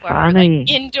choices for her, like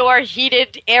indoor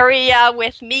heated area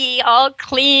with me, all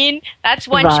clean. That's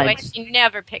one choice. She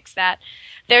never picks that.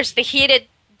 There's the heated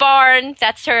barn.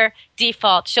 That's her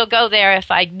default. She'll go there if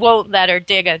I won't let her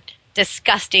dig a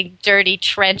disgusting, dirty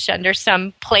trench under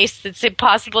some place that's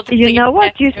impossible to clean. You know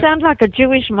what? You sound like a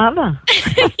Jewish mother.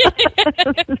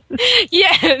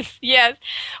 Yes.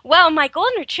 Well, my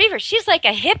golden retriever, she's like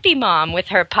a hippie mom with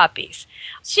her puppies.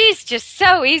 She's just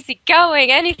so easygoing.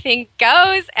 Anything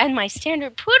goes. And my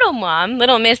standard poodle mom,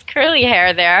 little Miss Curly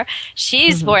Hair there,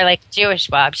 she's more like Jewish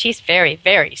Bob. She's very,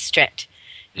 very strict.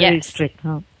 Very strict,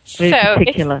 huh? Very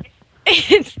particular.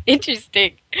 It's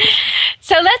interesting.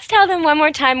 So let's tell them one more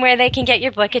time where they can get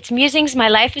your book. It's Musings, My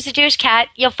Life as a Jewish Cat.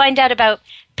 You'll find out about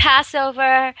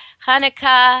Passover,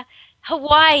 Hanukkah,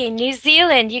 Hawaii, New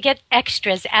Zealand. You get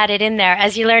extras added in there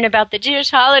as you learn about the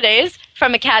Jewish holidays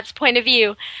from a cat's point of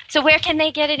view. So where can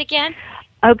they get it again?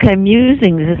 Okay,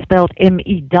 Musings is spelled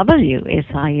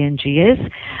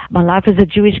Mewsings. My Life as a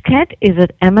Jewish Cat is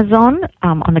at Amazon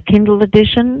on the Kindle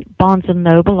edition, Barnes &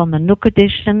 Noble on the Nook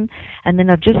edition, and then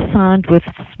I've just signed with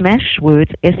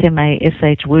Smashwords,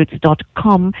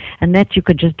 smashwords.com, and that you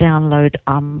could just download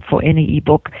for any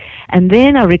ebook. And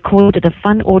then I recorded a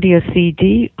fun audio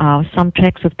CD, some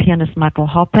tracks with pianist Michael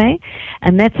Hoppe,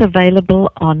 and that's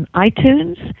available on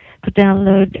iTunes for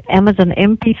download, Amazon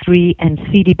MP3, and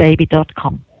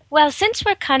cdbaby.com. Well, since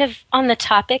we're kind of on the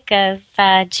topic of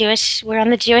we're on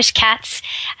the Jewish cats,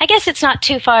 I guess it's not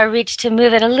too far a reach to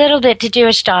move it a little bit to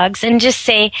Jewish dogs and just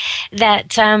say that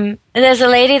there's a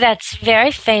lady that's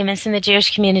very famous in the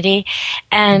Jewish community,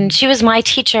 and she was my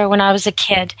teacher when I was a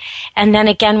kid, and then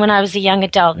again when I was a young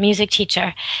adult, music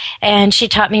teacher, and she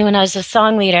taught me when I was a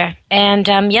song leader. And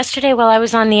yesterday while I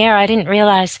was on the air, I didn't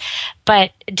realize,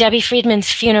 but Debbie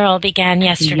Friedman's funeral began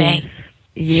yesterday.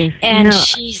 Yes. And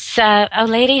she's a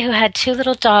lady who had 2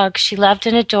 little dogs she loved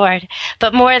and adored.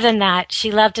 But more than that,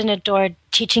 she loved and adored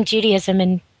teaching Judaism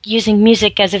and using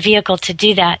music as a vehicle to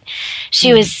do that.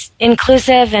 She was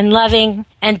inclusive and loving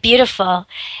and beautiful.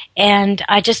 And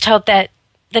I just hope that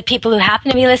the people who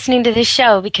happen to be listening to this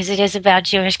show, because it is about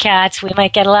Jewish cats, we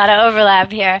might get a lot of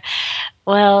overlap here,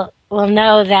 will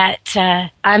know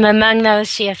that I'm among those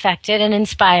she affected and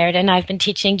inspired. And I've been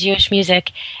teaching Jewish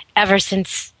music ever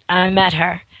since I met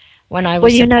her. when I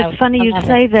was. Well, you know, it's funny 11. you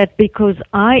say that because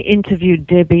I interviewed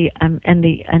Debbie, and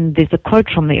there's a quote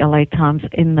from the LA Times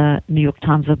in the New York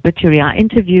Times obituary. I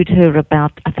interviewed her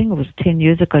about, I think it was 10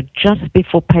 years ago, just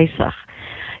before Pesach.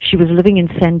 She was living in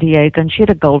San Diego, and she had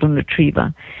a golden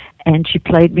retriever. And she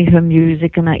played me her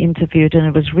music, and I interviewed her, and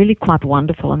it was really quite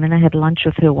wonderful. And then I had lunch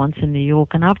with her once in New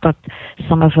York, and I've got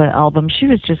some of her albums. She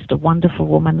was just a wonderful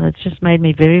woman, and it just made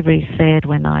me very, very sad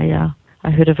when I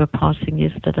heard of her passing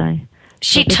yesterday.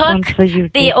 She took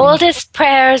the oldest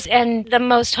prayers and the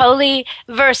most holy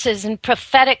verses and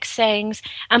prophetic sayings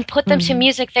and put them to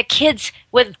music that kids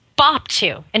would bop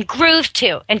to and groove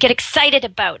to and get excited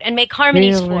about and make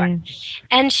harmonies for.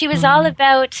 And she was all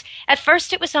about, at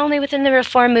first it was only within the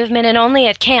Reform movement and only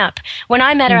at camp. When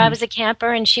I met her, I was a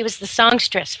camper, and she was the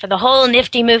songstress for the whole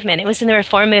Nifty movement. It was in the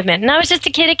Reform movement. And I was just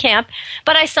a kid at camp,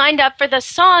 but I signed up for the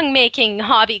song-making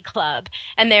hobby club.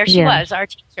 And there she was, our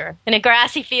teacher, in a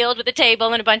grassy field with a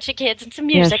table and a bunch of kids and some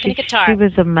music and a guitar. She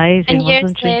was amazing, and years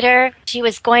wasn't she? later, she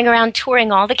was going around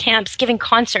touring all the camps, giving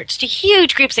concerts to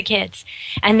huge groups of kids.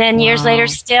 And then years later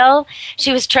still,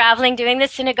 she was traveling, doing the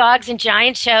synagogues and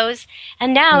giant shows.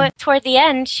 And now, toward the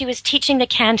end, she was teaching the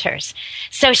cantors.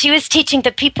 So she was teaching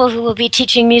the people who will be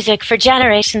teaching music for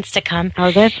generations to come.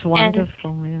 Oh, that's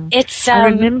wonderful. Yeah. It's, I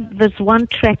remember there's one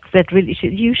track that really,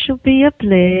 you shall be a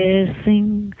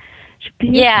blessing.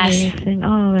 Yes.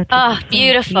 Oh, that's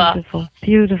beautiful.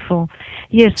 Beautiful.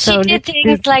 Yes, she did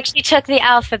things like she took the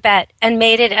alphabet and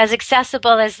made it as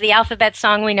accessible as the alphabet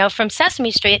song we know from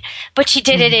Sesame Street, but she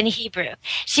did it in Hebrew.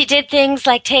 She did things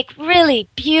like take really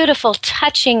beautiful,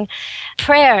 touching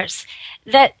prayers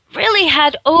that really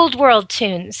had old world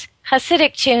tunes,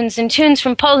 Hasidic tunes and tunes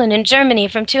from Poland and Germany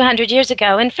from 200 years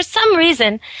ago. And for some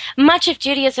reason, much of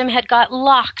Judaism had got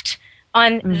locked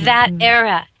on that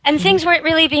era. And things weren't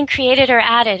really being created or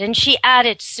added, and she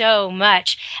added so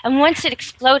much. And once it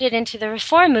exploded into the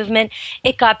Reform movement,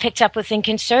 it got picked up within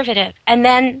conservative. And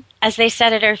then, as they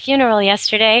said at her funeral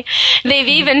yesterday, they've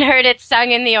even heard it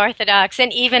sung in the Orthodox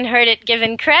and even heard it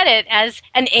given credit as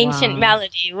an ancient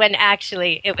melody, when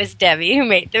actually it was Debbie who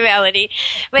made the melody.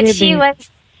 But she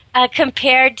was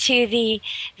compared to the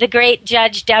great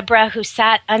Judge Deborah, who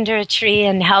sat under a tree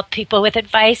and helped people with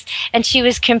advice. And she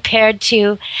was compared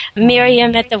to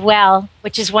Miriam at the well,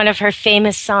 which is one of her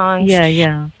famous songs.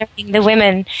 The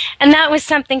women. And that was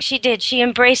something she did. She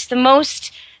embraced the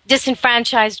most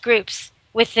disenfranchised groups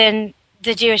within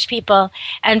the Jewish people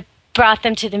and brought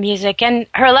them to the music. And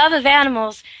her love of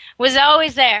animals was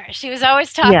always there. She was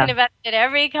always talking about it at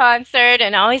every concert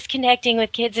and always connecting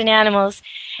with kids and animals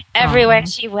everywhere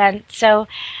she went. So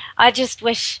I just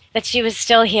wish that she was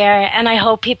still here, and I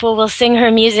hope people will sing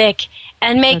her music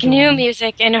and make new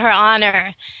music in her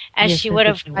honor as she would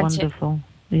have wanted. Wonderful.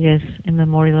 Yes, in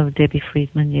memorial of Debbie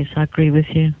Friedman. Yes, I agree with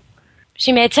you.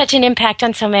 She made such an impact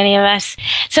on so many of us.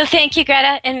 So thank you,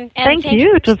 Greta. And thank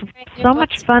you. It was so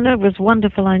much fun. It was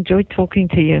wonderful. I enjoyed talking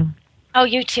to you. Oh,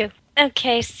 you too.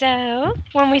 Okay, so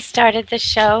when we started the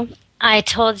show, I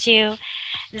told you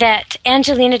that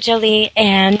Angelina Jolie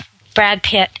and Brad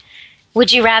Pitt,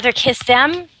 would you rather kiss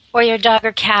them or your dog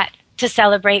or cat to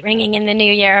celebrate ringing in the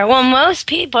new year? Well, most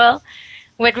people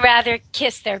would rather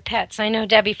kiss their pets. I know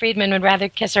Debbie Friedman would rather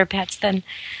kiss her pets than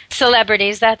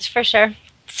celebrities, that's for sure.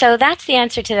 So that's the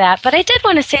answer to that. But I did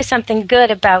want to say something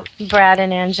good about Brad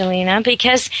and Angelina,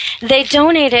 because they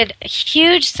donated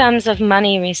huge sums of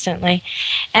money recently.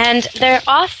 And they're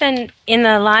often in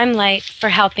the limelight for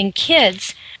helping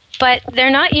kids, but they're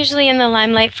not usually in the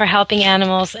limelight for helping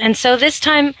animals. And so this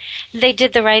time they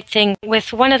did the right thing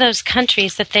with one of those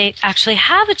countries that they actually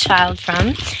have a child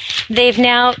from. They've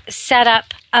now set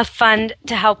up a fund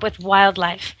to help with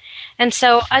wildlife. And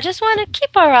so I just want to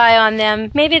keep our eye on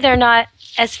them. Maybe they're not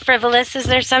as frivolous as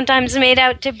they're sometimes made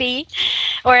out to be,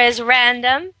 or as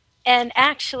random. And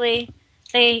actually,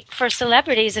 for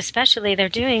celebrities especially, they're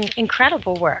doing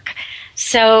incredible work.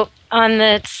 So on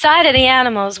the side of the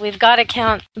animals, we've got to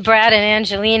count Brad and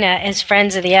Angelina as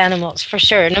friends of the animals, for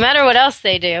sure. No matter what else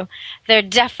they do, they're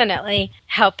definitely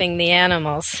helping the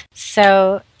animals.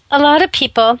 So a lot of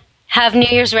people have New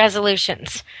Year's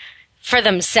resolutions for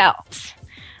themselves.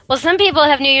 Well, some people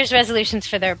have New Year's resolutions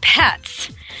for their pets.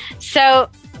 So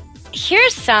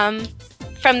here's some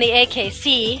from the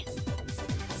AKC.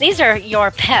 These are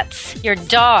your pets, your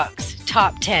dog's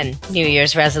top 10 New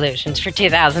Year's resolutions for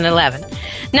 2011.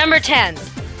 Number 10,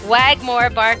 wag more,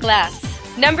 bark less.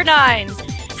 Number 9,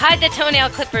 hide the toenail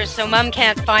clippers so mom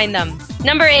can't find them.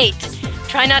 Number 8,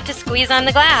 try not to squeeze on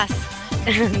the glass.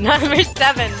 Number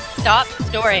 7, stop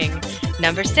snoring.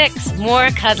 Number 6, more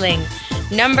cuddling.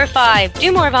 Number 5,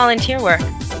 do more volunteer work.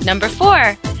 Number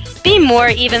 4, be more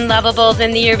even lovable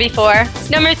than the year before.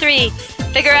 Number 3,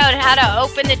 figure out how to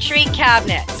open the treat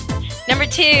cabinet. Number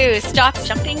 2, stop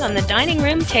jumping on the dining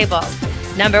room table.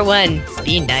 Number 1,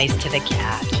 be nice to the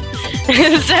cat.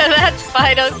 So that's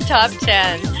Fido's top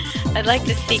 10. I'd like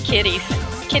to see Kitty's.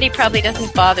 Kitty probably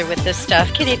doesn't bother with this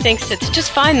stuff. Kitty thinks it's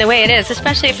just fine the way it is,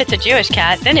 especially if it's a Jewish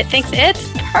cat. Then it thinks it's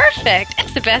perfect.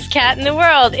 It's the best cat in the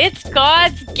world. It's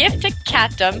God's gift to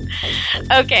catdom.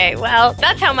 Okay, well,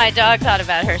 that's how my dog thought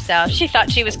about herself. She thought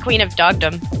she was queen of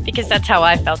dogdom, because that's how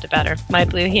I felt about her, my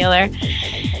blue heeler.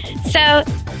 So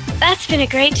that's been a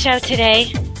great show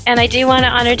today, and I do want to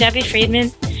honor Debbie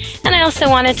Friedman, and I also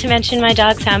wanted to mention my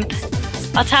dog Thump.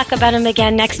 I'll talk about him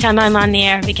again next time I'm on the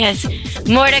air, because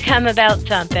more to come about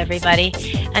Thump, everybody.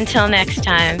 Until next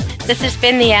time, this has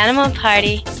been the Animal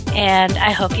Party, and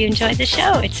I hope you enjoyed the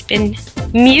show. It's been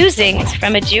musings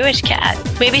from a Jewish cat.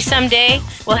 Maybe someday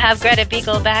we'll have Greta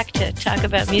Beagle back to talk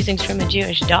about musings from a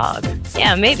Jewish dog.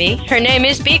 Yeah, maybe. Her name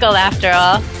is Beagle, after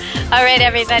all. All right,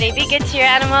 everybody, be good to your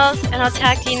animals, and I'll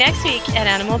talk to you next week at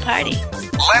Animal Party.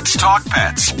 Let's Talk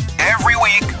Pets, every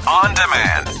week on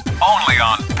demand, only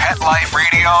on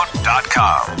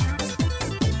PetLifeRadio.com.